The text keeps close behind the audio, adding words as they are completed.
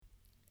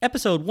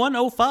Episode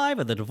 105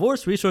 of the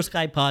Divorce Resource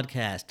Guide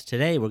podcast.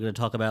 Today, we're going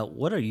to talk about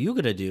what are you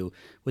going to do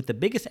with the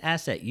biggest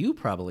asset you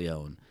probably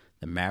own,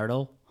 the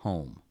marital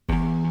home.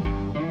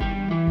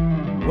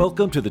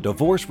 Welcome to the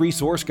Divorce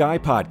Resource Guy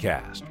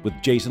podcast with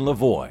Jason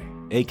Lavoie,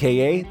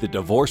 aka the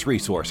Divorce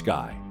Resource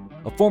Guy,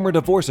 a former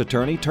divorce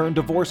attorney turned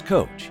divorce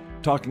coach,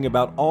 talking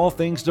about all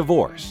things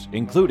divorce,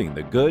 including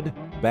the good,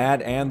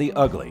 bad, and the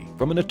ugly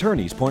from an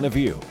attorney's point of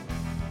view.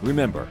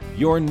 Remember,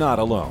 you're not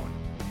alone.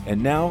 And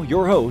now,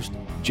 your host,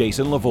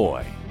 Jason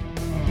Lavoie.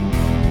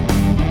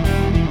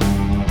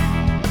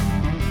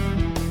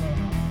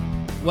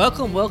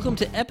 Welcome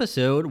to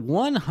episode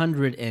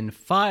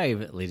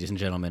 105, ladies and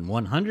gentlemen.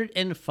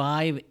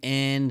 105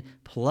 and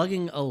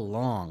plugging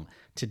along.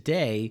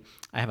 Today,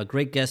 I have a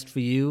great guest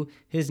for you.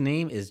 His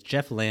name is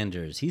Jeff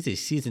Landers. He's a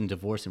seasoned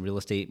divorce and real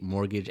estate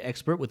mortgage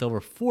expert with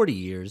over 40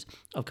 years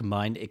of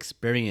combined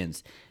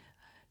experience.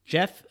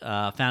 Jeff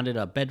founded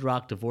a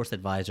Bedrock Divorce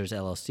Advisors,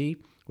 LLC,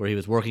 where he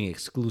was working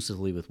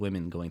exclusively with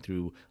women going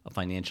through a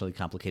financially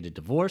complicated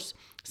divorce.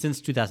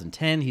 Since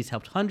 2010, he's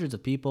helped hundreds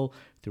of people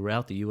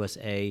throughout the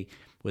USA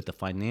with the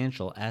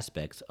financial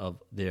aspects of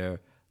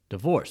their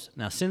divorce.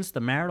 Now, since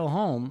the marital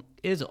home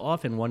is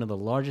often one of the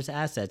largest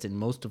assets in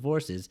most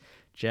divorces,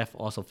 Jeff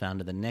also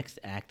founded the Next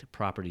Act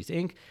Properties,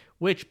 Inc.,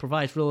 which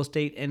provides real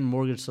estate and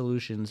mortgage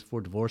solutions for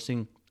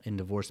divorcing and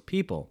divorced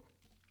people.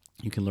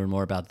 You can learn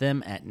more about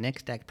them at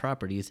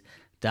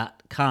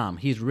nextactproperties.com.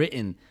 He's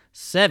written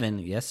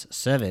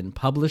seven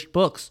published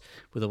books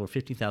with over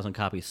 50,000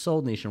 copies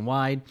sold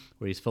nationwide,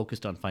 where he's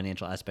focused on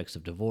financial aspects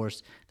of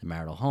divorce, the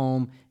marital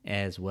home,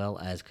 as well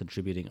as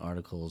contributing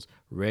articles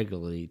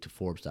regularly to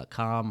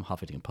Forbes.com,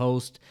 Huffington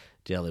Post,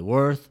 Daily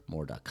Worth,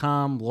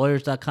 More.com,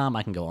 Lawyers.com.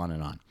 I can go on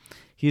and on.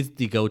 He's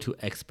the go-to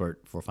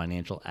expert for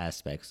financial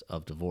aspects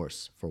of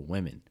divorce for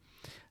women.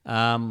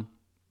 All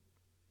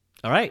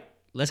right.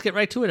 Let's get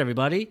right to it,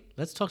 everybody.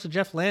 Let's talk to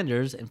Jeff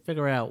Landers and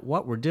figure out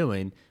what we're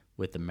doing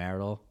with the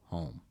marital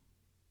home.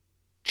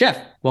 Jeff,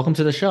 welcome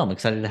to the show. I'm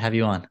excited to have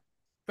you on.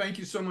 Thank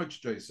you so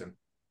much, Jason.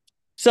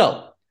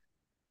 So,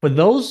 for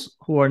those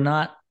who are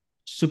not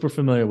super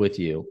familiar with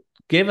you,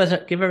 give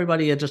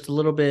everybody just a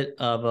little bit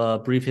of a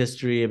brief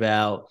history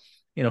about,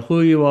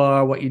 who you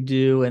are, what you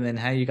do, and then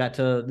how you got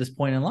to this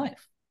point in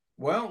life.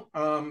 Well,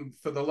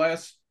 for the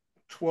last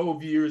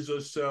 12 years or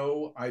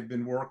so, I've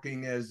been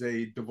working as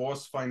a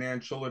divorce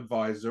financial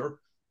advisor.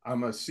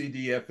 I'm a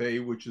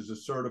CDFA, which is a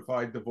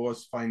certified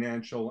divorce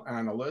financial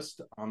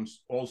analyst. I'm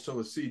also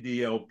a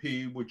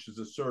CDLP, which is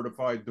a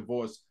certified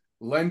divorce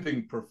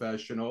lending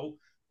professional.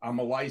 I'm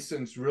a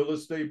licensed real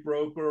estate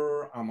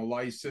broker. I'm a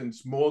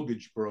licensed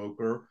mortgage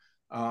broker.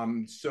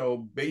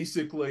 So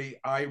basically,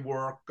 I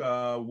work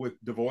with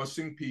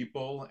divorcing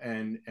people,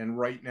 and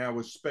right now,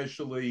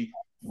 especially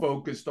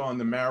focused on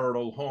the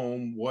marital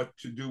home, what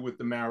to do with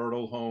the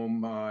marital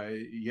home,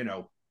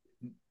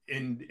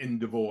 in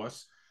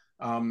divorce.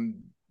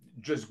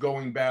 Just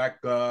going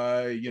back, to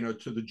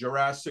the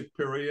Jurassic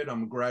period,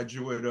 I'm a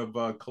graduate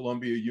of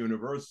Columbia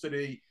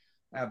University.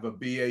 I have a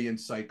BA in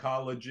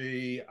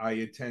psychology. I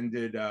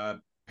attended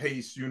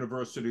Pace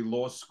University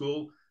Law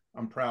School.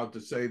 I'm proud to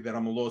say that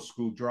I'm a law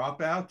school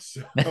dropout.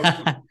 So.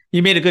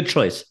 You made a good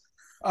choice.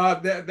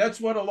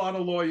 That's what a lot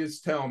of lawyers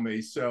tell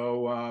me.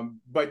 So,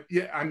 but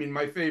yeah, I mean,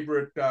 my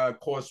favorite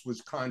course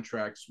was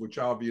contracts, which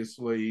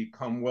obviously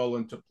come well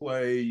into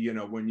play,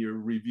 when you're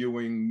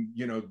reviewing,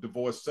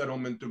 divorce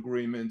settlement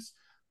agreements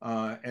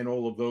and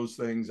all of those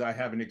things. I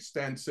have an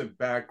extensive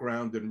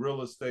background in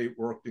real estate,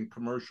 worked in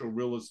commercial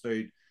real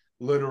estate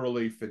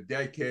literally for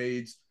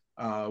decades,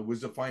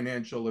 was a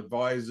financial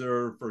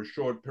advisor for a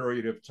short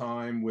period of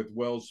time with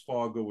Wells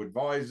Fargo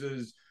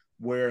Advisors,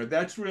 where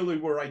that's really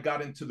where I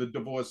got into the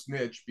divorce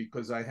niche,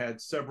 because I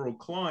had several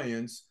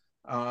clients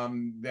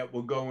that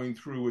were going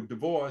through a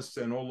divorce,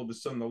 and all of a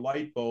sudden the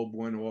light bulb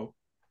went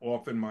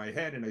off in my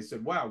head, and I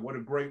said, wow, what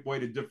a great way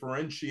to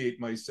differentiate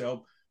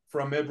myself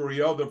from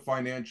every other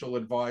financial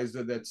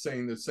advisor that's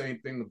saying the same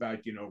thing about,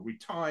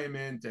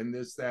 retirement and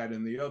this, that,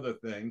 and the other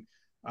thing.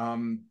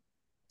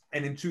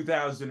 And in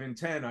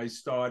 2010, I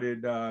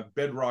started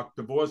Bedrock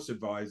Divorce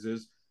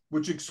Advisors,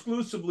 which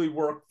exclusively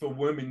work for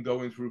women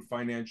going through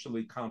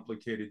financially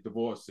complicated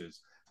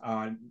divorces.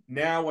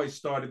 Now I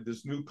started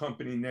this new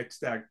company,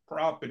 Next Act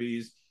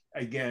Properties,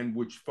 again,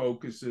 which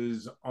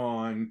focuses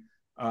on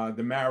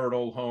the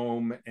marital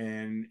home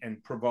and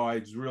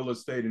provides real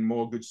estate and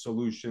mortgage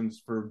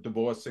solutions for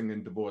divorcing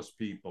and divorced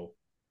people.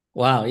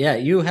 Wow. Yeah.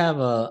 You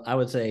have I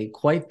would say,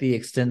 quite the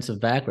extensive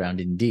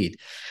background indeed.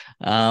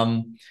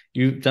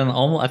 You've done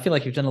I feel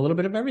like you've done a little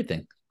bit of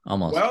everything.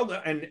 Almost. Well,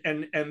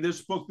 and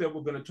this book that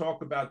we're going to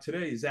talk about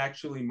today is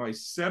actually my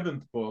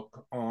 7th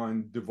book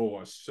on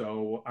divorce.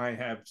 So I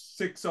have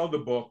 6 other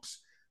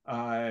books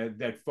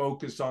that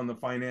focus on the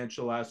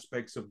financial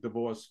aspects of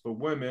divorce for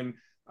women.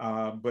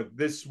 But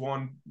this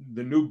one,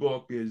 the new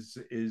book, is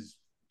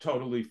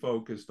totally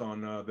focused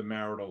on the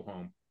marital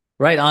home.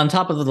 Right. On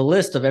top of the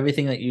list of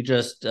everything that you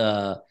just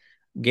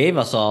gave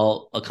us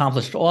all,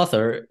 accomplished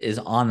author is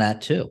on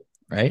that too,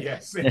 right?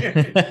 Yes.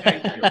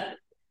 Thank you.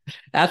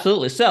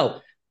 Absolutely. So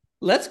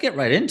Let's get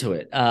right into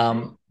it.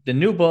 Sure. The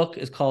new book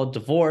is called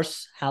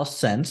Divorce House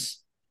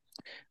Sense,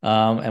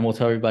 and we'll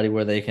tell everybody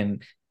where they can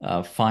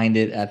find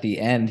it at the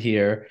end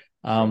here.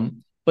 Sure.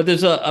 But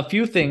there's a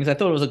few things. I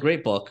thought it was a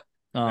great book.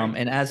 Thank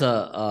And you. as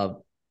an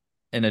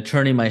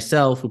attorney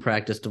myself who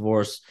practiced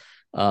divorce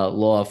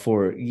law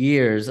for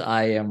years,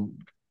 I am,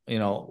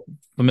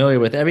 familiar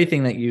with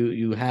everything that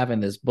you have in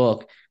this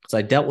book because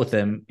I dealt with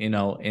them,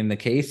 in the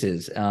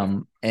cases.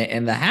 And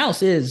the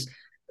house is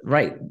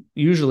right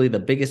usually the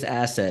biggest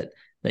asset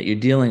that you're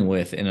dealing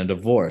with in a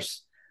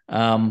divorce.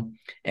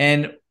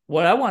 And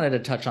what I wanted to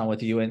touch on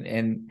with you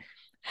and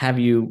have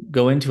you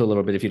go into a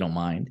little bit, if you don't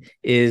mind,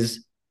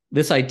 is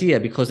this idea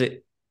because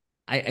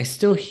I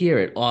still hear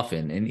it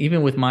often, and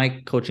even with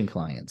my coaching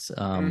clients,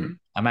 Hmm.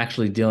 I'm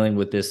actually dealing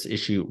with this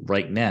issue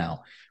right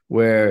now,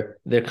 where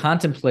they're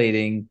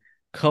contemplating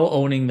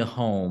co-owning the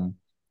home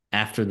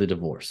after the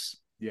divorce,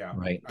 Yeah.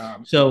 right?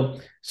 Um,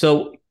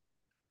 So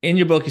in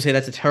your book, you say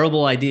that's a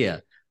terrible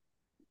idea.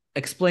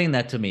 Explain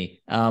that to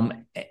me,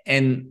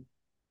 and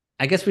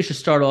I guess we should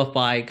start off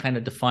by kind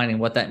of defining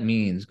what that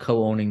means,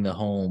 co-owning the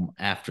home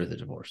after the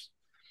divorce.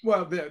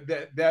 well,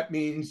 that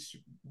means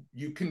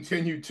you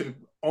continue to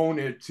own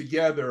it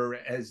together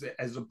as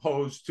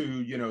opposed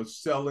to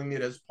selling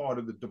it as part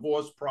of the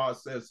divorce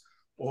process,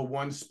 or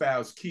one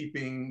spouse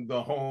keeping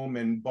the home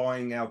and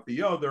buying out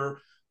the other.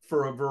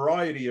 For a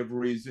variety of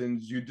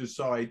reasons, you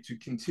decide to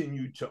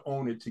continue to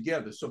own it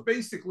together. So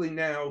basically,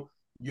 now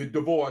you're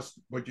divorced,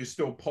 but you're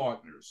still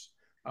partners,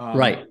 um,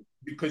 Right.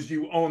 because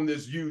you own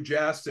this huge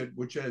asset,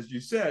 which, as you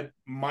said,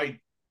 might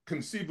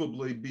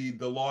conceivably be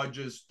the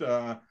largest,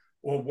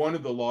 or one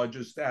of the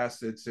largest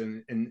assets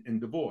in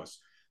divorce.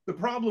 The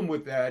problem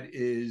with that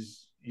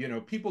is,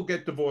 people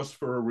get divorced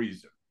for a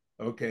reason.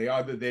 Okay,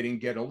 either they didn't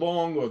get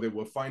along, or there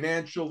were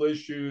financial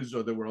issues,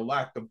 or there were a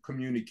lack of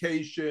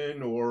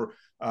communication, or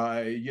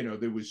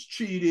there was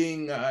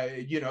cheating.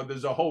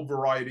 There's a whole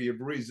variety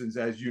of reasons,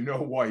 as you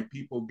know, why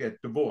people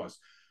get divorced.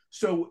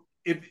 So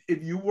if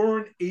you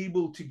weren't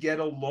able to get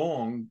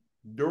along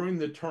during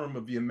the term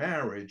of your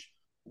marriage,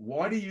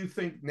 why do you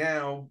think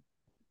now,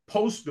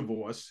 post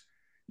divorce,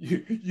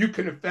 you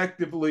can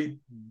effectively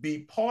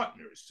be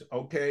partners?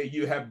 Okay,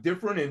 you have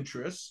different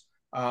interests,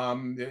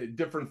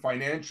 different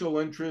financial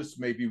interests.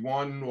 Maybe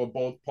one or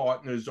both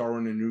partners are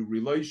in a new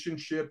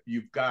relationship.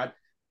 You've got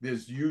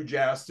this huge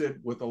asset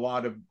with a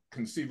lot of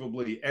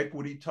conceivably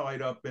equity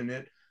tied up in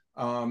it.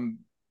 Um,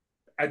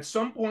 at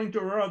some point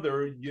or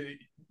other,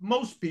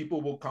 most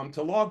people will come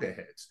to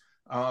loggerheads.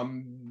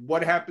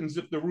 What happens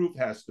if the roof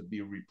has to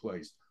be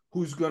replaced?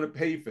 Who's going to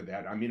pay for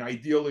that? I mean,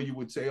 ideally, you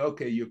would say,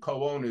 okay, your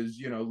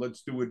co-owners,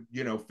 let's do it,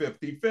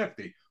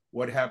 50-50.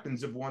 What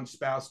happens if one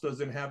spouse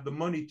doesn't have the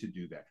money to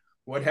do that?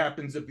 What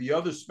happens if the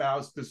other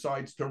spouse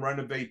decides to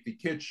renovate the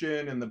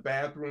kitchen and the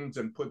bathrooms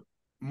and put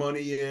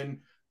money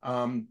in,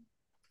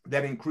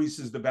 that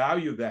increases the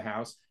value of the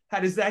house? How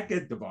does that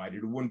get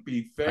divided? It wouldn't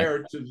be Right.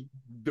 fair to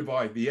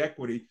divide the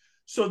equity.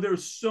 So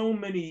there's so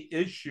many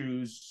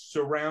issues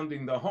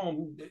surrounding the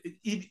home,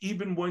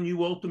 even when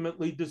you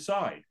ultimately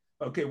decide,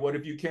 okay, what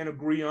if you can't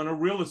agree on a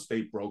real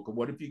estate broker?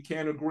 What if you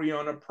can't agree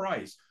on a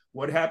price?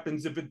 What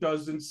happens if it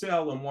doesn't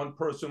sell and one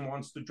person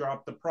wants to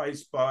drop the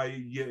price by,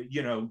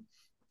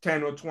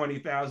 $10,000 or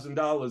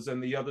 $20,000,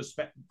 and the other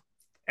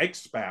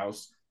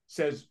ex-spouse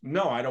says,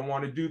 no, I don't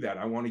want to do that.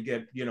 I want to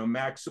get,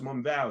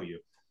 maximum value.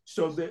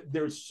 So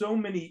there's so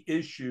many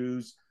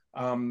issues,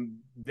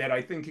 that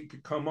I think it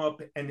could come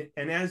up. And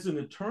as an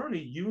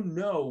attorney,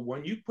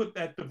 when you put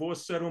that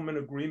divorce settlement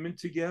agreement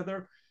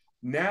together,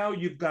 now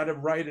you've got to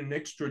write an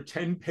extra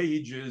 10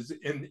 pages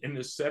in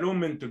the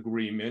settlement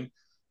agreement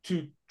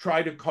to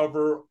try to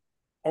cover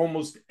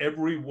almost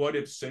every what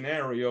if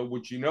scenario,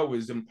 which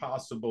is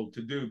impossible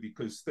to do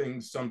because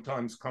things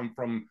sometimes come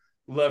from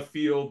left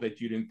field that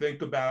you didn't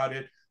think about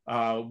it.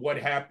 What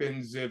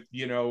happens if,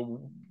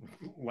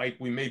 like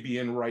we may be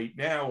in right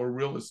now, a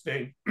real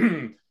estate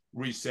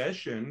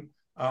recession,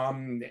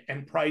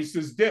 and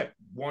prices dip?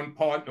 One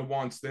partner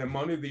wants their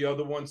money, the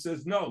other one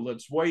says, no,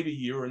 let's wait a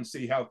year and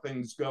see how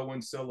things go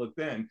and sell it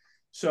then.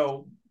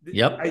 So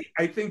Yep.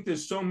 I think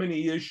there's so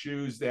many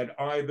issues that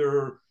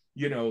either,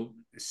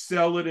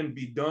 sell it and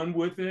be done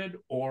with it,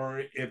 or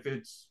if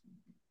it's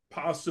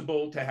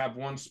possible to have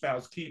one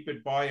spouse keep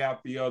it, buy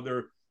out the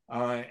other,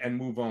 and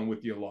move on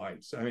with your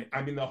lives.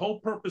 I mean, the whole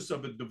purpose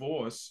of a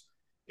divorce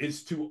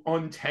is to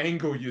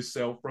untangle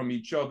yourself from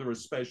each other,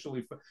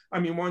 especially I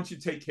mean, once you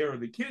take care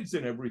of the kids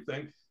and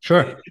everything,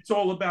 Sure. it's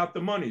all about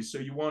the money. So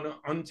you want to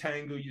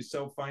untangle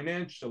yourself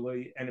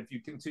financially, and if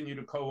you continue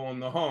to co-own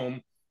the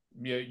home,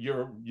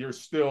 you're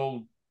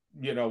still,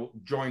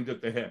 joined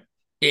at the hip.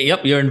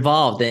 Yep, you're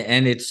involved,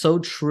 and it's so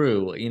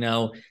true.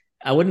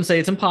 I wouldn't say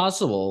it's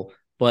impossible,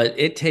 but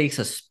it takes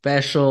a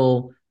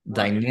special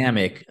Right.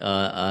 dynamic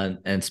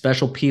and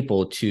special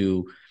people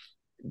to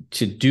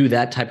do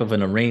that type of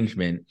an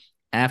arrangement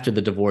after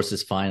the divorce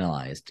is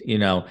finalized.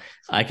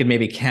 I could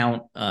maybe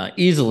count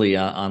easily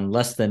on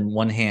less than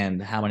one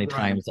hand how many Right.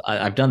 times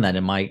I've done that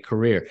in my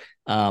career,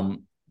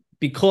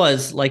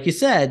 because, like you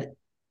said,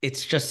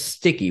 it's just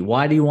sticky.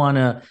 Why do you want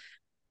to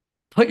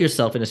put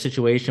yourself in a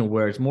situation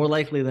where it's more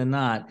likely than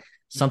not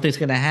something's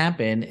going to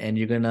happen and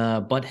you're going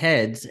to butt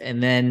heads,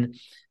 and then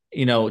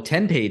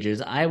 10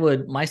 pages.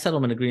 My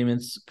settlement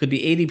agreements could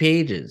be 80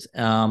 pages,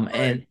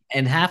 Right.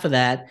 and half of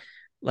that,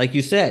 like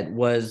you said,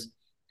 was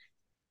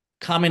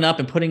coming up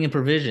and putting in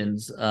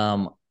provisions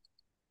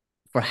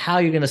for how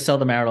you're going to sell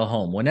the marital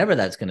home, whenever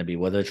that's going to be,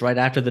 whether it's right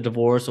after the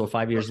divorce or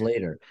 5 years Right.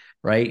 later,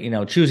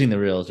 right? Choosing the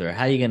realtor,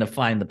 how are you going to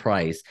find the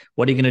price?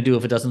 What are you going to do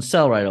if it doesn't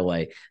sell right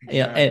away? And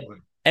Exactly.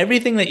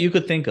 everything that you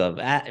could think of,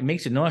 it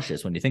makes you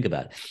nauseous when you think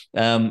about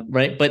it,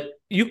 right? But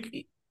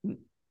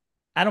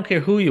I don't care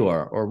who you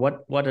are or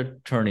what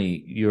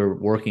attorney you're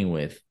working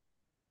with,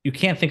 you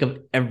can't think of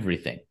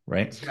everything,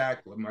 right?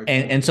 Exactly my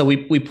And point. so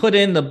we put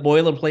in the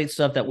boilerplate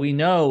stuff that we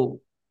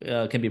know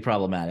can be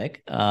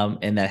problematic,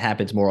 and that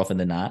happens more often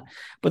than not.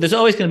 But there's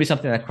always going to be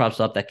something that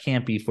crops up that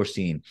can't be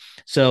foreseen.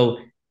 So,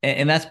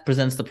 and that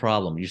presents the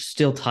problem. You're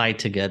still tied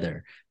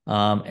together,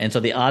 and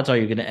so the odds are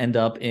you're going to end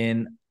up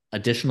in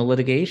additional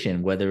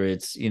litigation, whether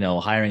it's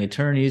hiring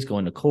attorneys,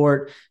 going to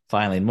court,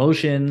 filing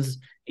motions.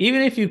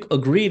 Even if you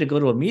agree to go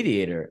to a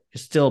mediator, you're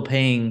still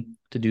paying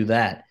to do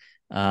that.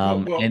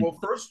 And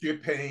First you're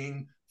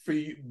paying for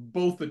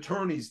both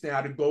attorneys now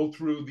to go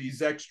through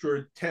these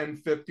extra 10,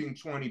 15,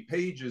 20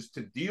 pages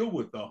to deal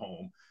with the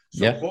home.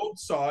 So yeah, both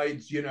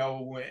sides,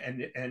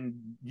 and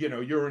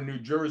you're in New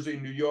Jersey,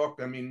 New York.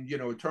 I mean,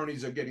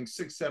 attorneys are getting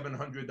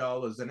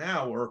 $600-700 an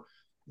hour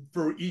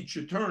for each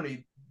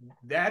attorney.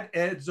 That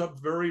adds up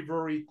very,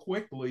 very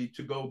quickly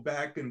to go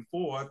back and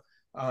forth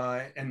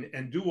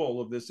and do all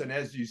of this. And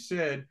as you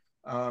said,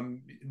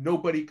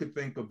 nobody could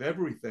think of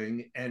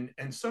everything. And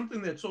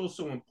something that's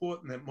also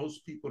important that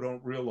most people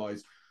don't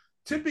realize,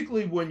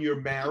 typically when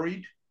you're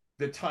married,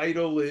 the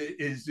title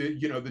is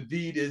the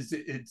deed is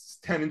it's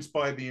tenants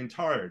by the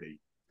entirety.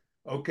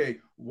 Okay,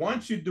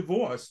 once you're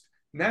divorced,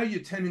 now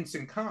you're tenants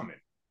in common.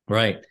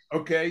 right.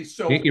 Okay,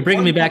 so You're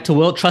bringing me back to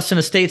Will Trust and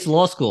Estates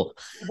Law School.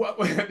 well,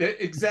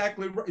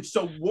 exactly right.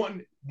 So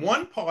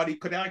one party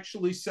could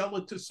actually sell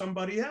it to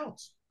somebody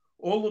else.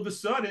 All of a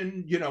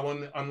sudden,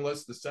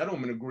 unless the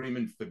settlement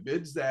agreement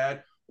forbids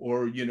that,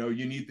 or you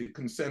need the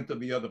consent of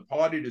the other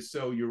party to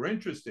sell your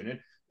interest in it.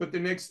 But the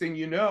next thing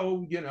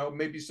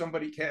maybe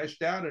somebody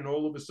cashed out, and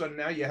all of a sudden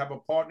now you have a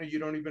partner you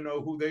don't even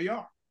know who they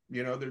are.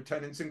 They're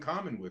tenants in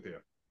common with you.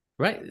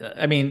 Right.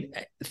 I mean,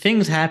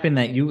 things happen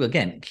that you,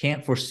 again,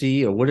 can't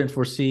foresee or wouldn't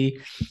foresee.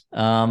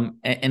 And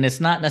it's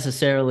not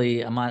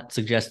necessarily, I'm not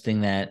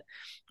suggesting that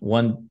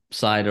one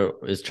side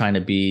is trying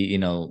to be,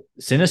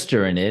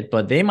 sinister in it,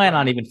 but they might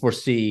not Right. even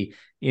foresee,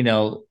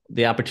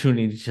 the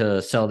opportunity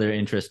to sell their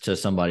interest to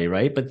somebody.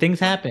 Right. But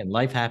things Right. happen,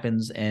 life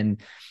happens.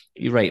 And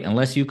you're right.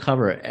 Unless you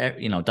cover,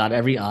 dot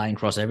every I and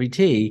cross every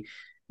T,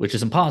 which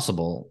is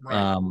impossible,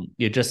 Right.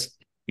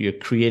 you're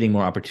creating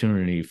more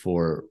opportunity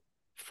for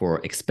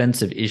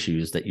expensive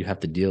issues that you have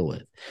to deal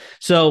with.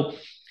 So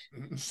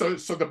So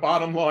the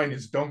bottom line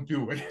is don't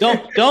do it.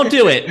 don't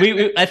do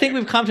it. I think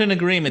we've come to an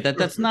agreement that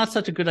that's not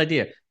such a good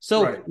idea.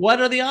 So Right.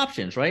 what are the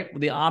options, right?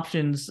 The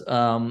options,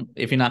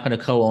 if you're not going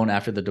to co-own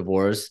after the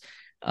divorce,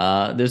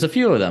 there's a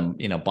few of them.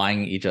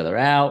 Buying each other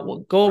out.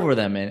 We'll go over Right.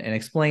 them and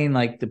explain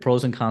like the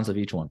pros and cons of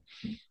each one.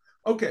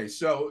 Okay,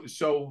 so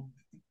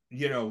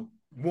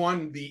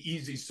one, the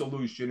easy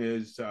solution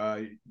is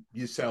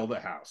you sell the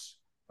house.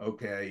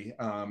 Okay,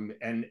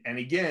 and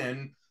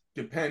again,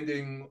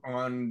 depending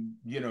on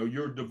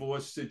your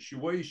divorce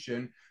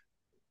situation,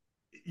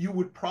 you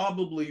would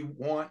probably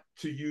want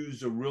to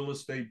use a real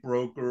estate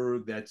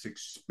broker that's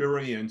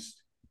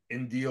experienced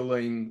in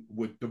dealing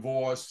with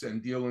divorce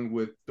and dealing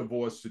with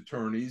divorce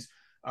attorneys.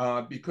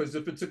 Because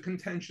if it's a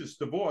contentious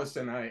divorce,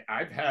 and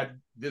I've had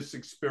this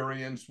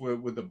experience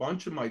with a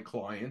bunch of my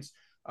clients,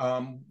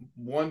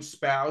 one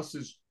spouse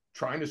is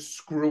trying to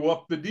screw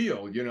up the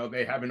deal.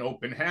 They have an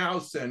open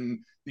house and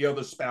the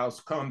other spouse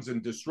comes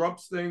and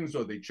disrupts things,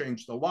 or they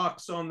change the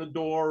locks on the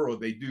door, or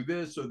they do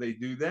this, or they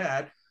do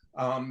that.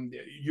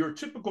 Your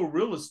typical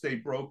real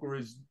estate broker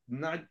is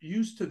not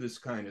used to this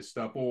kind of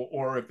stuff,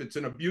 or if it's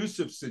an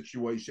abusive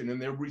situation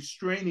and they're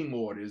restraining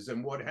orders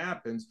and what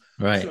happens.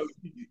 Right. So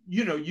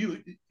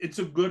it's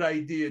a good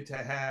idea to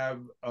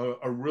have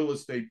a real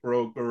estate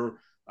broker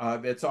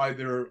that's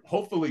either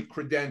hopefully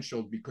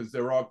credentialed, because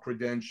there are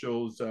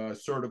credentials,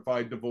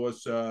 certified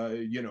divorce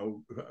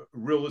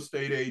real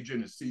estate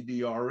agent, a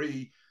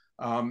CDRE,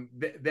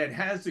 that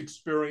has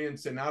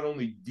experience in not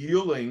only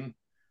dealing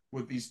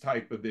with these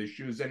type of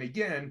issues. And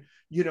again,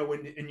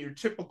 in your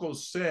typical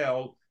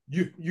sale,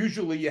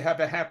 you have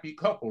a happy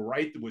couple,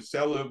 right? We're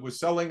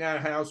selling our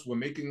house, we're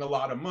making a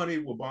lot of money,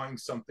 we're buying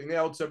something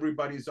else,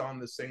 everybody's on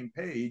the same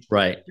page.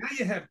 Right. Now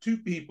you have two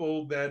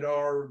people that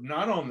are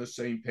not on the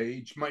same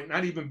page, might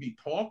not even be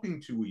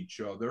talking to each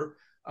other.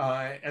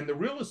 And the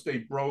real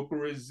estate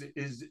broker is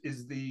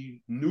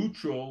the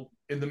neutral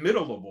in the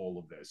middle of all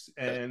of this,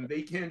 and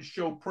they can't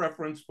show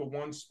preference for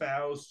one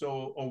spouse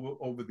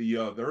over the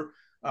other.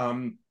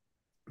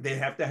 They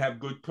have to have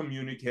good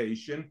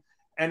communication.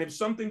 And if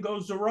something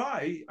goes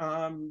awry,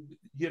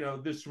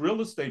 this real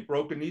estate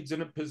broker needs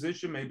in a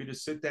position maybe to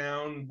sit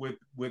down with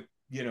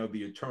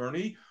the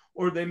attorney,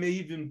 or there may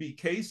even be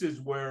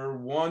cases where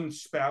one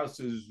spouse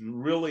is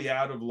really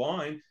out of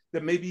line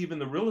that maybe even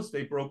the real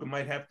estate broker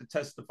might have to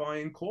testify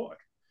in court.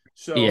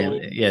 Yeah, So,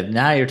 yeah.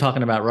 Now you're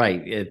talking about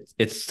right.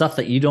 It's stuff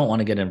that you don't want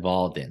to get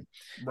involved in,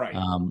 right.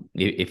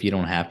 if you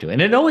don't have to.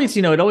 And it always,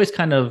 it always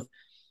kind of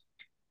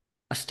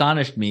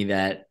astonished me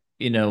that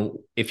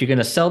if you're going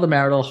to sell the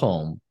marital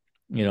home,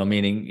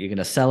 meaning you're going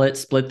to sell it,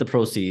 split the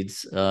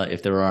proceeds,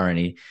 if there are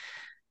any.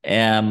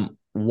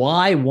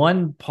 Why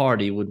one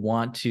party would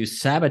want to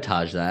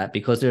sabotage that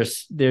because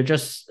they're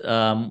just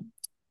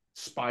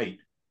Spite.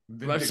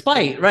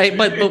 spite, right?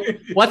 But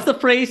what's the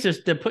phrase?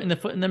 They're putting the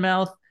foot in the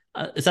mouth.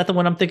 Is that the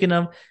one I'm thinking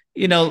of?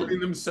 Shooting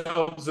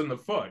themselves in the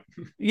foot.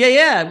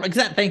 Yeah,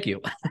 exactly. Thank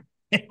you.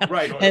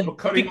 Right, or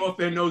cutting off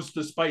their nose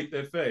to spite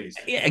their face.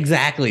 Yeah,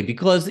 exactly,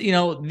 because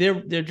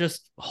they're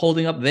just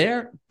holding up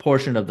their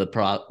portion of the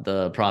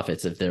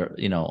profits if they're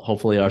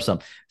hopefully are some.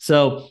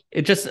 So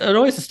it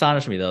always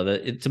astonished me though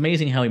that it's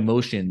amazing how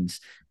emotions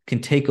can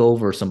take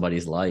over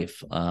somebody's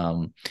life.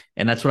 And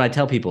that's what I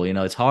tell people.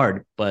 It's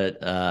hard, but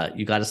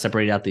you got to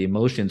separate out the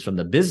emotions from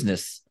the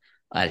business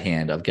at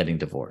hand of getting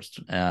divorced,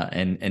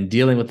 and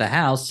dealing with the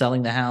house,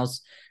 selling the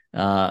house,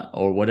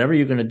 or whatever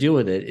you're going to do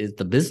with it is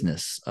the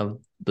business of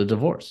the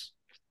divorce.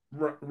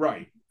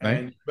 Right.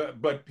 And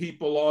but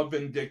people are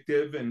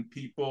vindictive, and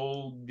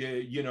people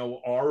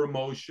are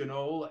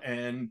emotional,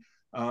 and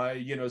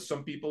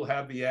some people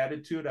have the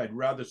attitude, I'd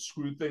rather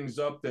screw things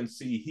up than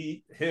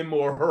see him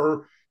or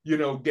her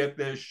get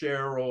their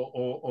share,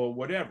 or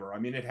whatever. I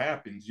mean, it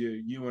happens.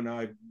 You and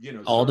I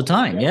All the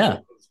time. Yeah.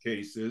 those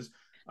cases.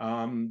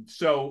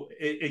 So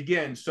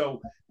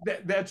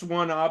that's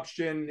one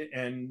option.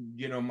 And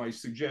my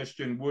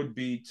suggestion would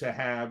be to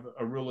have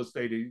a real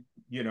estate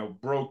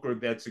broker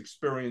that's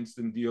experienced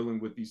in dealing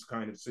with these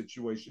kind of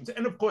situations.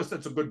 And of course,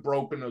 that's a good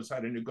broker, knows how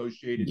to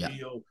negotiate a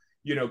deal,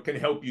 can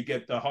help you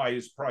get the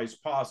highest price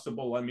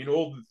possible. I mean,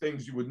 all the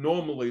things you would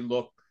normally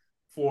look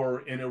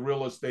for in a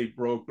real estate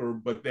broker,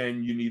 but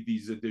then you need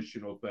these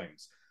additional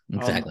things.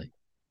 Exactly.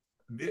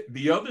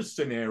 The other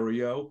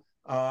scenario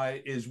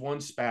is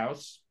one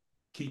spouse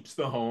keeps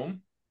the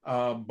home,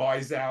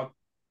 buys out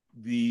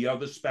the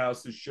other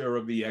spouse's share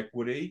of the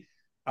equity.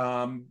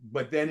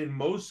 But then in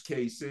most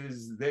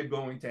cases, they're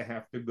going to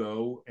have to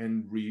go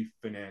and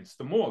refinance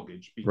the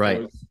mortgage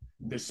because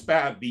the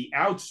spouse,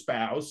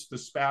 the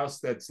spouse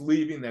that's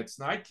leaving, that's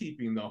not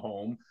keeping the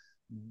home,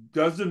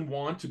 doesn't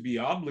want to be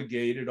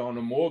obligated on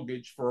a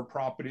mortgage for a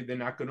property they're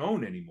not going to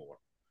own anymore.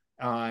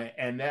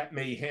 And that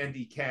may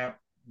handicap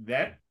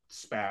that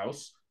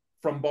spouse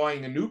from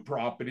buying a new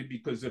property,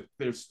 because if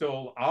they're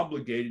still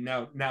obligated,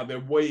 now there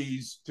are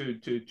ways to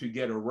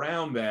get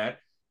around that.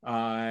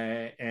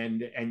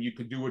 And you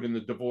could do it in the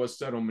divorce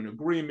settlement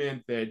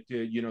agreement that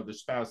the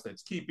spouse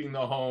that's keeping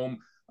the home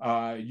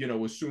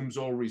assumes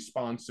all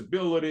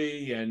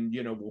responsibility and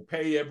will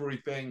pay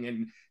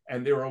everything,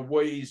 and there are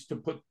ways to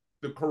put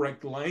the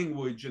correct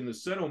language in the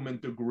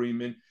settlement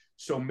agreement,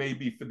 so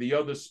maybe for the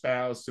other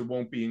spouse it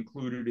won't be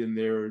included in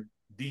their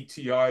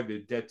DTI, the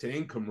debt to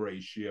income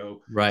ratio.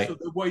 Right. So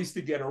there are ways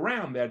to get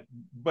around that.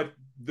 But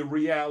the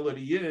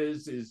reality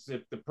is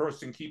if the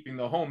person keeping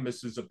the home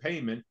misses a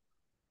payment,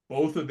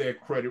 both of their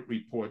credit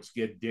reports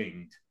get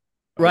dinged.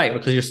 Right,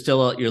 because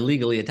you're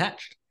legally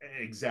attached.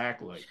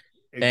 Exactly.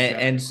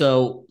 And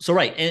so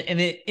right. And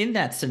in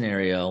that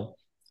scenario,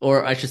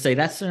 or I should say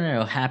that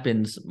scenario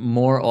happens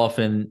more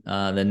often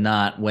than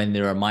not when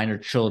there are minor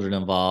children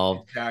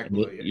involved.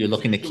 Exactly. You're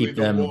looking to keep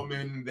them. The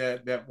woman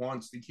that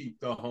wants to keep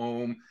the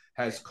home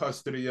has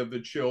custody of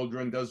the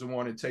children, doesn't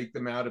want to take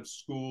them out of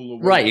school.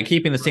 Right. You're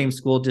keeping the same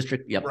school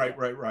district. Yep.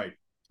 Right.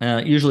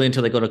 Usually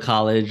until they go to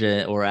college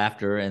or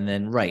after, and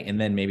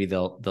then maybe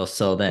they'll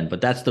sell then.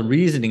 But that's the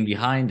reasoning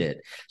behind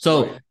it.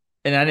 So,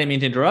 and I didn't mean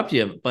to interrupt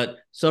you, but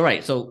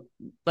so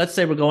let's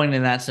say we're going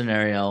in that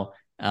scenario.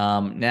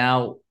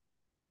 Now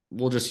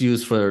we'll just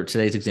use for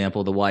today's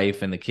example the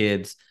wife and the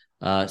kids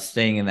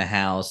staying in the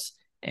house,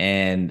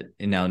 and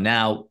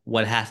now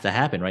what has to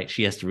happen, right?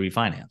 She has to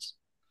refinance.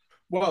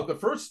 Well, the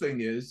first thing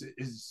is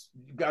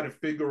you got to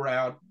figure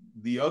out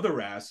the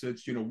other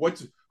assets.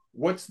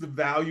 What's the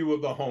value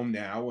of the home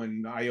now?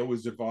 And I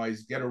always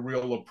advise, get a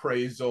real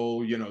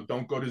appraisal.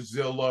 Don't go to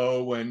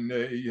Zillow, and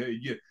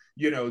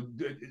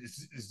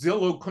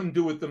Zillow couldn't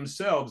do it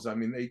themselves. I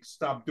mean, they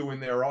stopped doing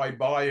their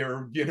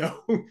iBuyer,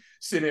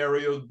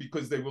 scenarios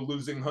because they were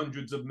losing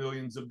hundreds of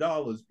millions of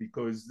dollars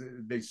because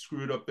they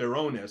screwed up their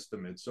own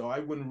estimates. So I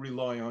wouldn't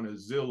rely on a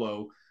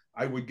Zillow.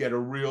 I would get a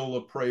real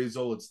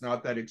appraisal. It's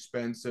not that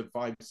expensive,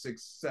 $500,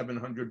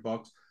 $600,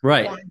 $700.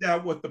 Right. Find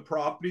out what the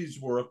property's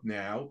worth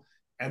now.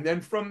 And then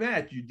from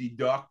that, you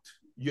deduct,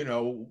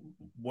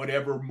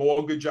 whatever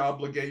mortgage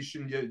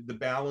obligation, the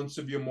balance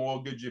of your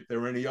mortgage, if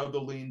there are any other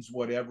liens,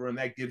 whatever, and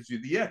that gives you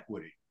the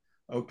equity.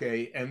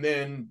 Okay. And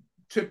then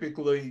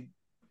typically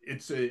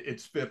it's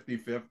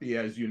 50-50,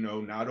 as you know,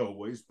 not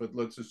always, but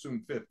let's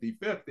assume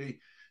 50-50.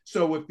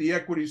 So if the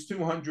equity is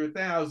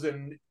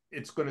 $200,000,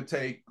 it's going to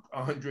take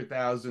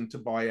 $100,000 to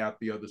buy out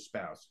the other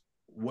spouse.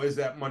 Where's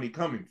that money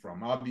coming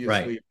from?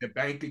 Obviously, their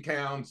bank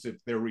accounts, if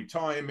they're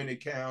retirement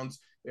accounts,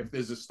 If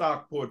there's a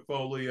stock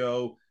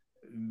portfolio,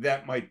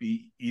 that might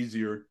be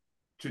easier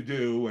to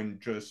do and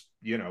just,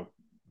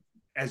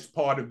 as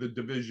part of the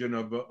division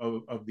of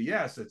the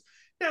assets.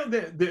 Now,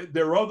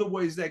 there are other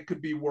ways that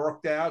could be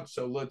worked out.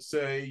 So let's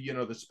say,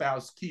 the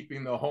spouse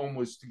keeping the home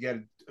was to get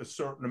a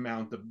certain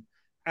amount of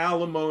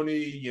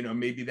alimony,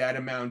 maybe that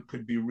amount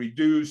could be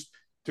reduced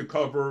to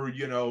cover,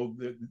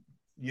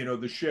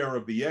 the share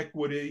of the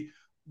equity.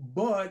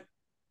 But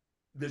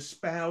the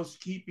spouse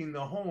keeping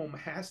the home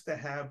has to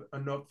have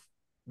enough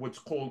what's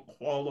called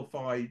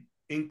qualified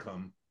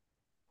income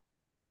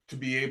to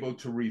be able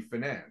to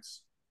refinance.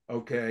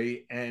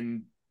 Okay.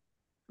 And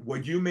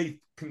what you may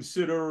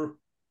consider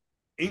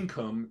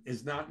income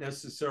is not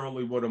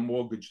necessarily what a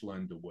mortgage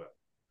lender will.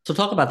 So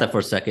talk about that for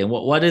a second.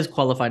 What is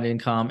qualified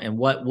income, and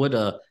what would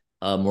a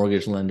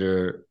mortgage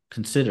lender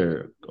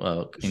consider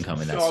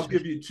income in that situation? I'll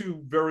give you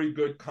two very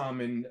good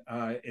common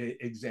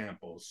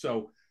examples.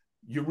 So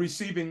you're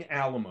receiving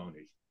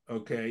alimony.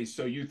 Okay.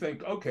 So you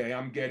think, okay,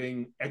 I'm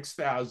getting X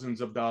thousands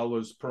of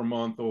dollars per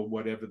month or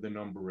whatever the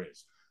number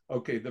is.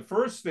 Okay. The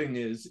first thing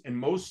is, in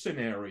most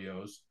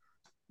scenarios,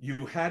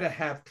 you had to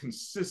have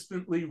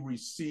consistently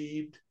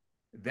received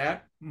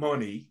that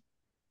money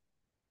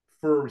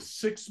for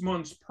 6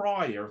 months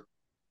prior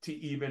to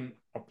even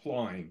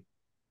applying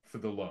for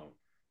the loan.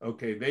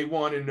 Okay, they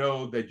want to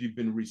know that you've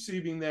been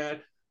receiving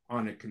that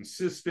on a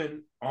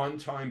consistent,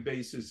 on-time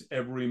basis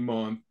every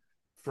month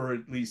for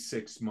at least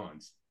 6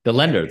 months. The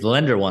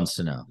lender wants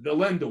to know. The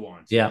lender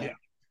wants. Yeah.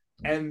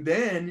 And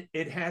then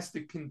it has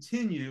to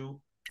continue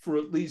for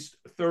at least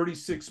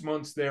 36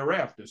 months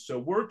thereafter. So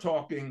we're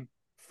talking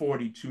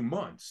 42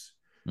 months.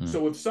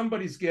 So if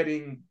somebody's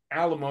getting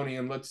alimony,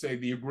 and let's say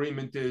the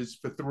agreement is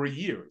for 3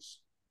 years,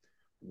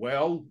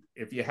 well,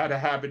 if you had to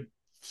have it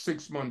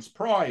 6 months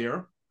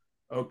prior,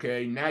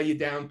 okay, now you're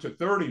down to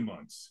 30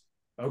 months.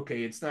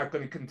 Okay, it's not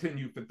going to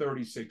continue for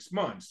 36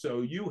 months.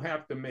 So you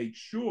have to make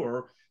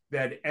sure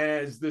that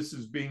as this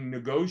is being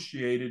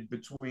negotiated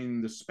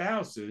between the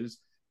spouses,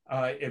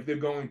 if they're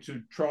going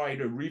to try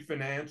to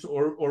refinance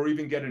or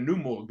even get a new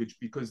mortgage,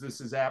 because this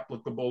is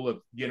applicable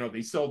if,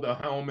 they sell the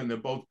home and they're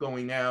both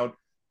going out,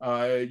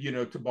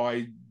 to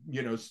buy,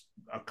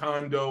 a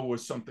condo or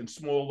something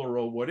smaller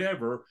or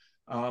whatever,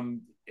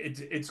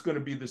 it's going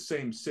to be the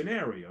same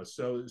scenario.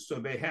 So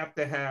they have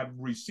to have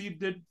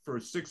received it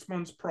for 6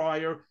 months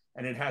prior,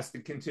 and it has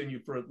to continue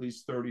for at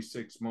least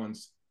 36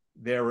 months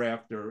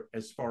thereafter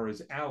as far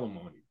as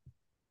alimony.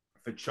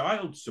 For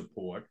child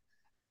support,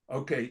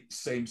 okay,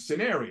 same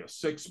scenario,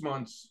 6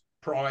 months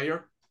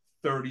prior,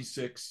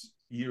 36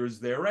 years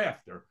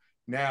thereafter.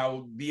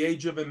 Now, the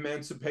age of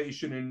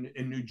emancipation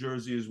in New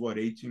Jersey is what,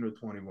 18 or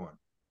 21?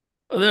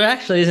 Well, there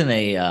actually isn't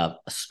a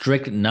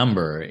strict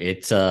number.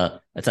 It's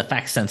a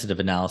fact-sensitive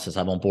analysis.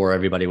 I won't bore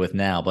everybody with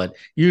now, but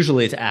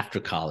usually it's after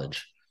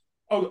college.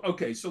 Oh,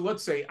 okay. So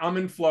let's say I'm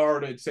in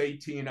Florida. It's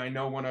 18. I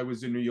know when I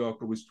was in New York,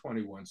 it was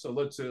 21. So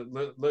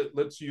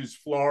let's use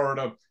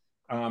Florida,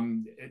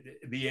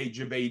 the age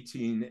of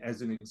 18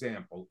 as an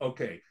example.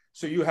 Okay.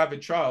 So you have a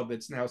child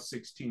that's now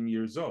 16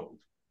 years old.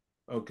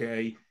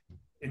 Okay.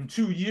 In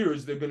 2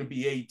 years, they're going to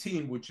be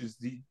 18, which is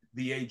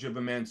the age of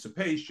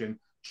emancipation.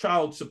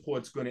 Child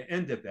support's going to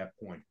end at that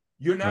point.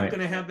 You're not going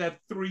to have that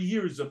 3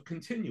 years of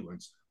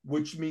continuance,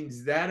 which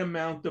means that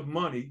amount of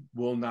money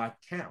will not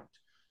count.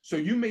 So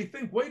you may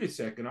think, wait a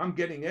second, I'm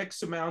getting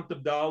X amount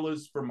of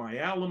dollars for my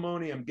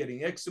alimony. I'm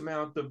getting X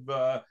amount of,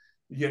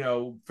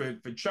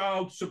 for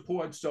child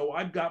support. So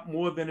I've got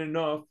more than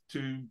enough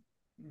to,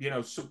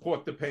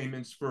 support the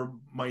payments for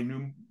my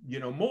new,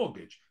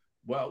 mortgage.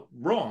 Well,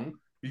 wrong.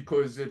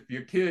 Because if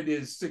your kid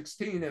is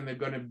 16 and they're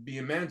going to be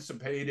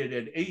emancipated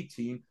at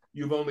 18,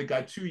 you've only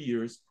got 2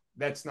 years.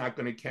 That's not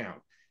going to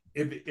count.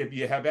 If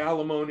you have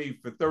alimony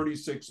for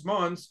 36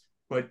 months,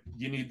 but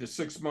you need the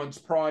 6 months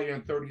prior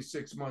and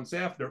 36 months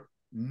after,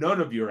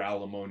 none of your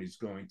alimony is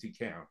going to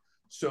count.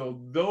 So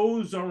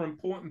those are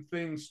important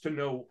things to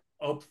know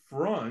up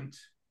front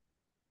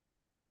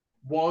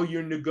while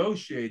you're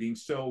negotiating.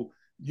 So,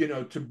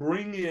 to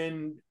bring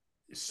in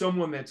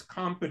someone that's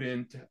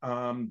competent,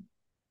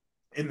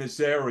 in this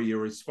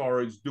area as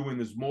far as doing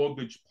this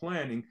mortgage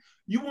planning,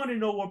 you want to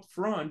know up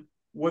front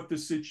what the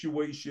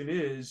situation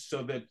is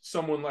so that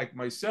someone like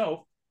myself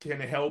can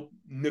help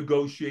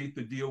negotiate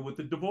the deal with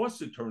the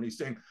divorce attorney,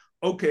 saying,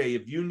 okay,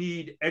 if you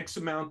need X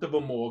amount of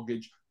a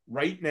mortgage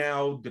right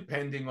now,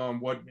 depending on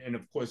what, and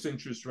of course,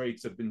 interest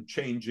rates have been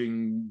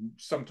changing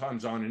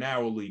sometimes on an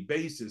hourly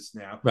basis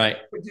now. Right.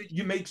 But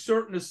you make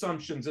certain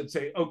assumptions that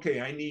say, okay,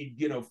 I need,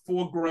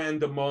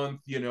 $4,000 a month,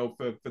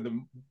 for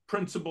the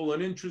principal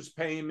and interest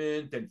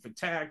payment and for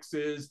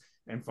taxes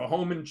and for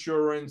home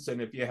insurance.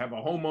 And if you have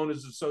a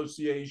homeowners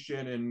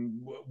association and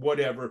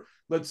whatever,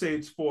 let's say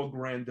it's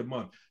 $4,000 a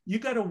month. You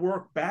got to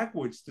work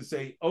backwards to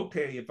say,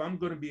 okay, if I'm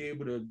going to be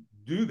able to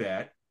do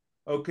that,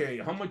 okay,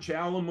 how much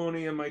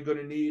alimony am I going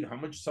to need? How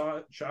much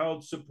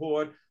child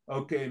support?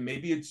 Okay,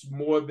 maybe it's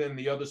more than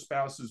the other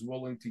spouse is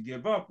willing to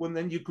give up. Well,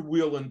 then you could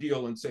wheel and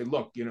deal and say,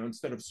 look,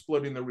 instead of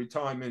splitting the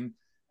retirement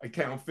I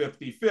count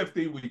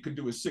 50-50. We could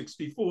do a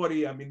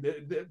 60-40. I mean,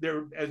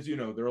 there, as you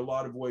know, there are a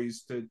lot of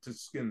ways to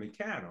skin the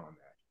cat on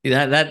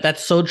that.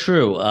 That's so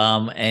true.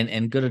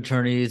 And good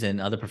attorneys and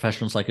other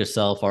professionals like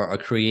yourself are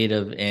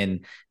creative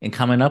in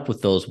coming up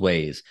with those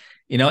ways.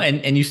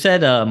 And you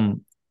said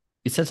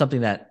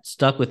something that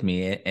stuck with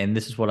me, and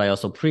this is what I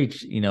also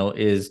preach.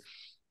 Is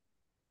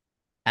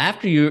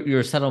after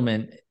your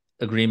settlement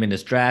agreement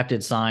is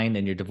drafted, signed,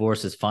 and your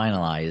divorce is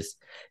finalized,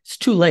 it's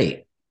too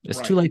late. It's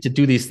too Right. late to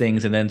do these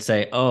things and then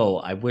say, "Oh,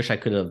 I wish I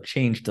could have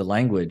changed the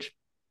language."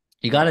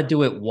 You got to Right.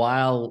 do it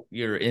while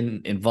you're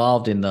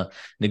involved in the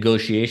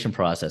negotiation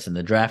process and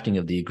the drafting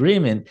of the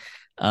agreement,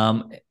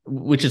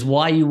 which is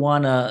why you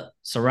want to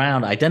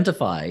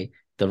identify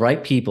the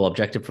right people,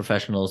 objective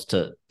professionals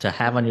to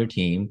have on your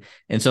team.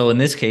 And so in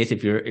this case,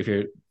 if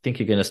you think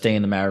you're going to stay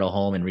in the marital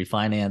home and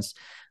refinance,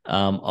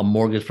 a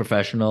mortgage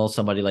professional,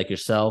 somebody like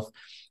yourself,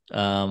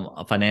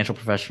 a financial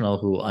professional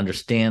who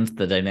understands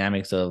the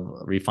dynamics of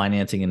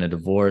refinancing in a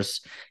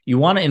divorce. You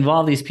want to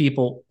involve these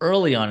people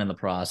early on in the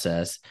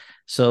process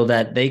so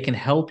that they can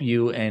help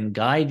you and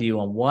guide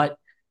you on what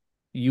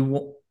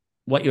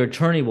your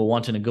attorney will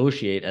want to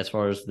negotiate as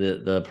far as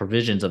the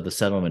provisions of the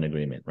settlement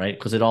agreement, right?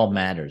 Because it all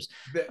matters.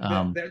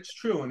 That's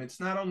true, and it's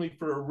not only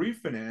for a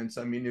refinance.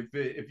 I mean,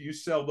 if you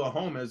sell the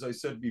home, as I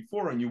said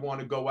before, and you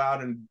want to go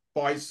out and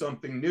buy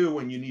something new,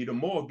 and you need a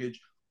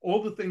mortgage,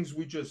 all the things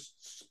we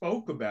just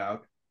spoke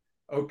about,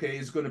 okay,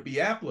 is going to be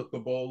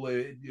applicable,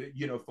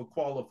 for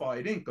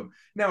qualified income.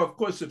 Now, of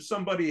course, if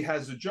somebody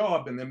has a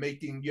job and they're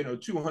making,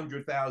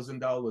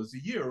 $200,000 a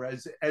year,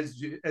 as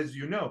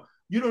you know,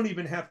 you don't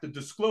even have to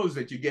disclose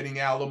that you're getting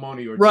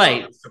alimony or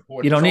Right. child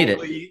support. You don't It's need it.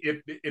 only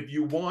if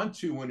you want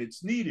to and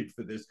it's needed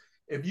for this.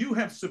 If you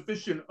have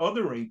sufficient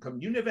other income,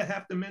 you never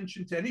have to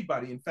mention to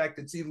anybody. In fact,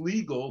 it's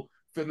illegal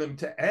for them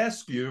to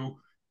ask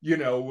you,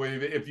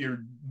 if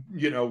you're,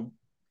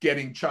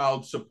 getting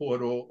child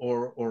support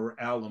or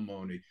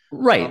alimony. Um,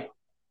 Right.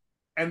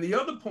 and the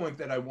other point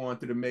that I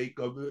wanted to make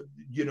of,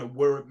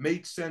 where it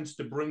makes sense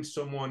to bring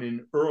someone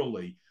in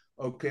early,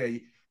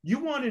 okay, you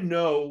want to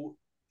know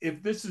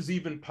if this is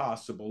even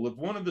possible. If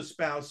one of the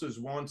spouses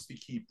wants to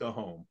keep the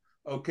home,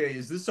 okay,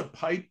 is this a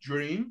pipe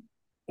dream?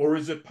 Or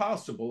is it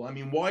possible? I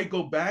mean, why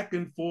go back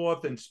and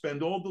forth and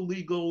spend all the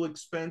legal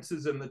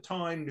expenses and the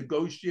time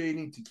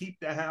negotiating to keep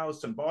the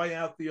house and buy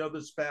out the other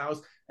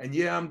spouse? And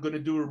yeah, I'm going to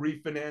do a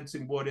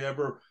refinancing,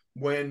 whatever.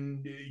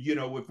 When,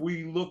 if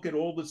we look at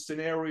all the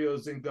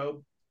scenarios and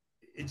go,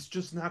 it's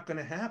just not going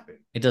to happen.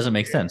 It doesn't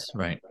make Okay. sense.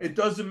 Right. It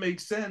doesn't make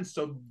sense.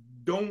 So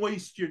don't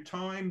waste your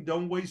time.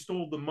 Don't waste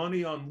all the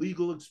money on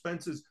legal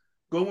expenses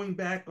going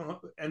back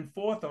and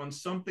forth on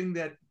something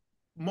that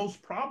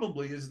most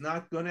probably is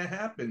not going to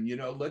happen.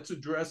 Let's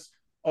address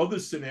other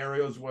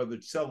scenarios, whether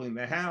it's selling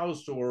the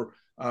house or,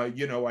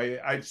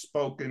 I've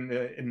spoken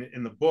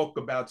in the book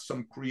about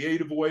some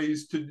creative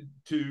ways to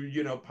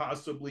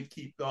possibly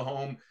keep the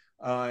home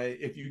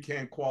if you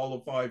can't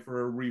qualify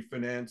for a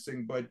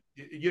refinancing. But,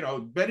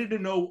 better to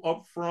know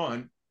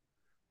upfront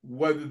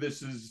whether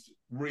this is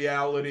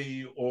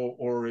reality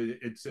or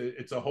it's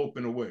a hope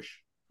and a wish.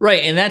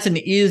 Right. And that's an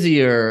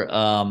easier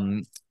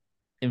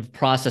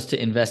process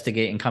to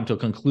investigate and come to a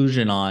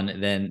conclusion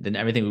on than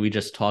everything we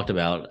just talked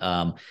about.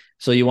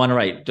 So you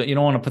want to you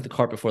don't want to put the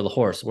cart before the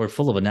horse. We're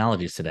full of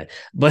analogies today,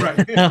 but Right.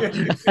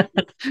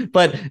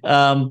 but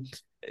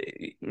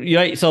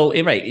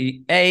so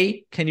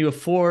right. Can you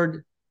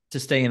afford to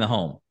stay in the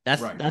home?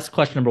 Right. That's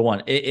question number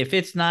one. If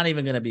it's not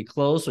even going to be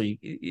close, or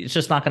it's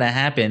just not going to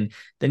happen,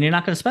 then you're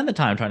not going to spend the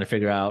time trying to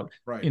figure out,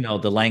 Right.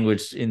 the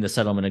language in the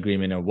settlement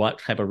agreement or what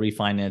type of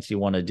refinance you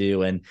want to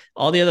do, and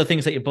all the other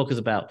things that your book is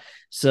about.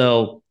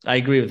 So I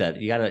agree with that.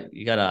 You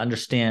gotta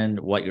understand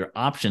what your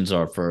options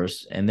are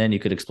first, and then you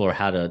could explore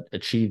how to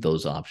achieve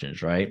those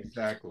options. Right.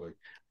 Exactly.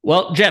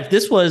 Well, Jeff,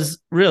 this was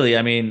really.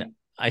 I mean,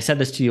 I said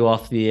this to you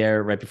off the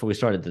air right before we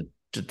started.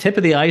 The tip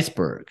of the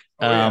iceberg.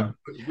 Oh, yeah.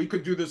 We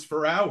could do this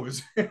for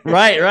hours.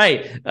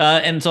 Right.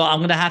 And so I'm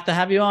going to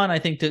have you on, I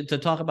think, to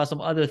talk about some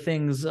other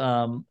things,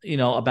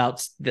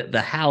 about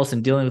the house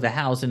and dealing with the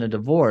house in a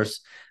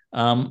divorce.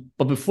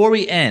 But before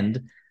we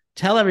end,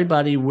 tell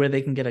everybody where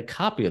they can get a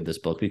copy of this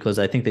book, because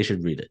I think they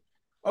should read it.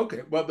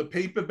 Okay. Well, the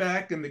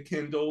paperback and the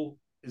Kindle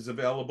is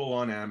available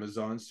on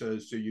Amazon, so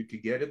you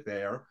could get it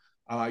there.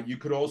 You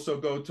could also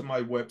go to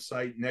my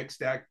website,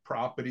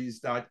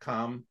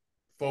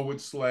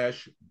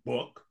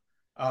 nextactproperties.com/book.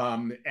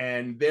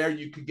 And there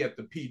you could get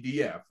the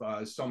PDF.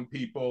 Some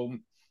people,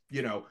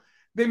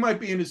 they might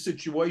be in a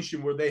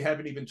situation where they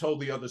haven't even told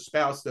the other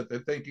spouse that they're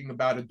thinking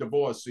about a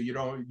divorce. So you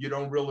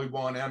don't really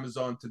want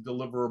Amazon to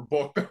deliver a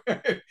book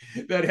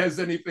that has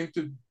anything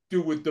to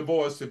do with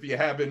divorce if you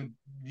haven't,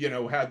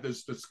 had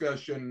this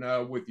discussion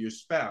with your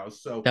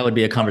spouse. So that would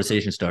be a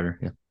conversation starter.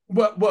 Yeah.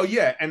 Well,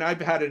 yeah, and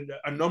I've had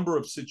a number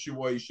of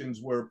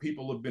situations where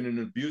people have been in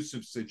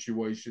abusive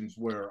situations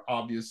where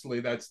obviously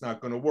that's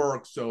not going to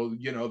work. So,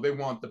 they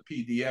want the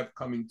PDF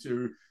coming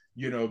to,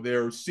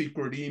 their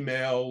secret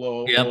email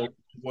or Yep.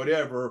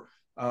 whatever.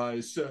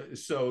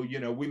 So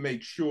we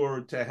make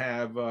sure to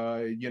have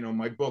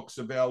my books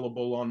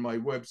available on my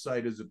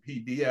website as a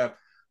PDF.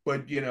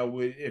 But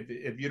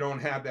if you don't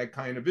have that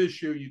kind of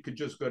issue, you could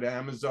just go to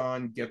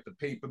Amazon, get the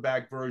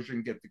paperback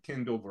version, get the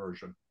Kindle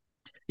version.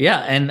 Yeah,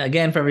 and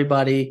again, for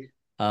everybody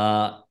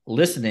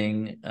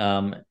listening,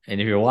 and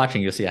if you're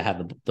watching, you'll see I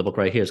have the book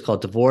right here. It's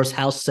called Divorce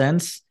House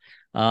Sense.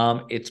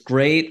 It's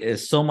great.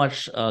 There's so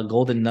much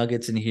golden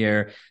nuggets in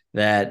here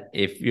that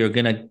if you're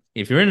in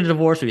a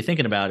divorce or you're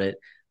thinking about it,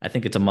 I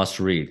think it's a must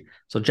read.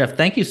 So Jeff,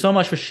 thank you so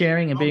much for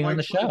sharing and being on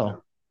the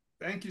show.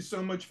 Thank you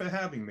so much for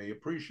having me.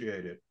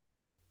 Appreciate it.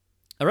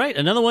 All right,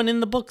 another one in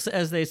the books,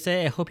 as they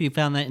say. I hope you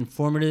found that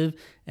informative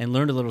and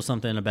learned a little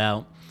something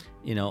about,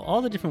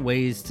 all the different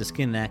ways to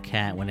skin that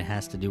cat when it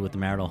has to do with the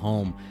marital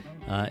home.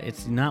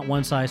 It's not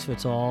one size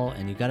fits all,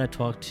 and you got to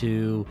talk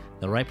to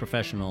the right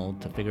professional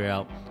to figure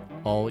out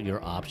all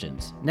your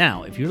options.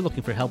 Now, if you're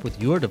looking for help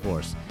with your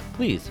divorce,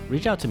 please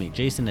reach out to me,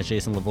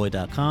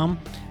 jason@jasonlavoy.com.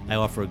 I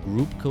offer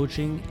group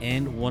coaching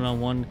and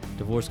one-on-one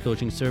divorce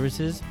coaching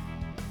services.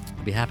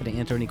 I'd be happy to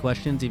answer any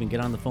questions, even get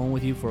on the phone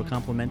with you for a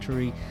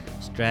complimentary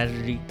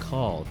strategy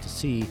call to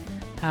see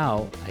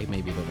how I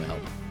may be able to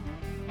help.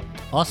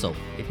 Also,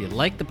 if you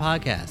like the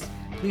podcast,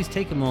 please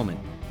take a moment,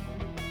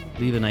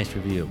 leave a nice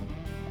review.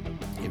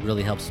 It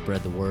really helps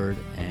spread the word,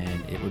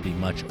 and it would be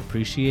much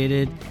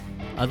appreciated.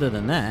 Other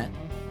than that,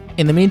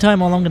 in the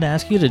meantime, all I'm going to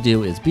ask you to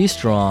do is be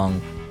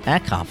strong,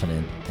 act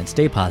confident, and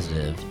stay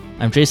positive.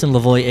 I'm Jason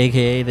Lavoy,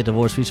 a.k.a. the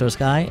Divorce Resource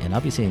Guy, and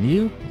I'll be seeing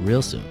you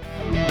real soon.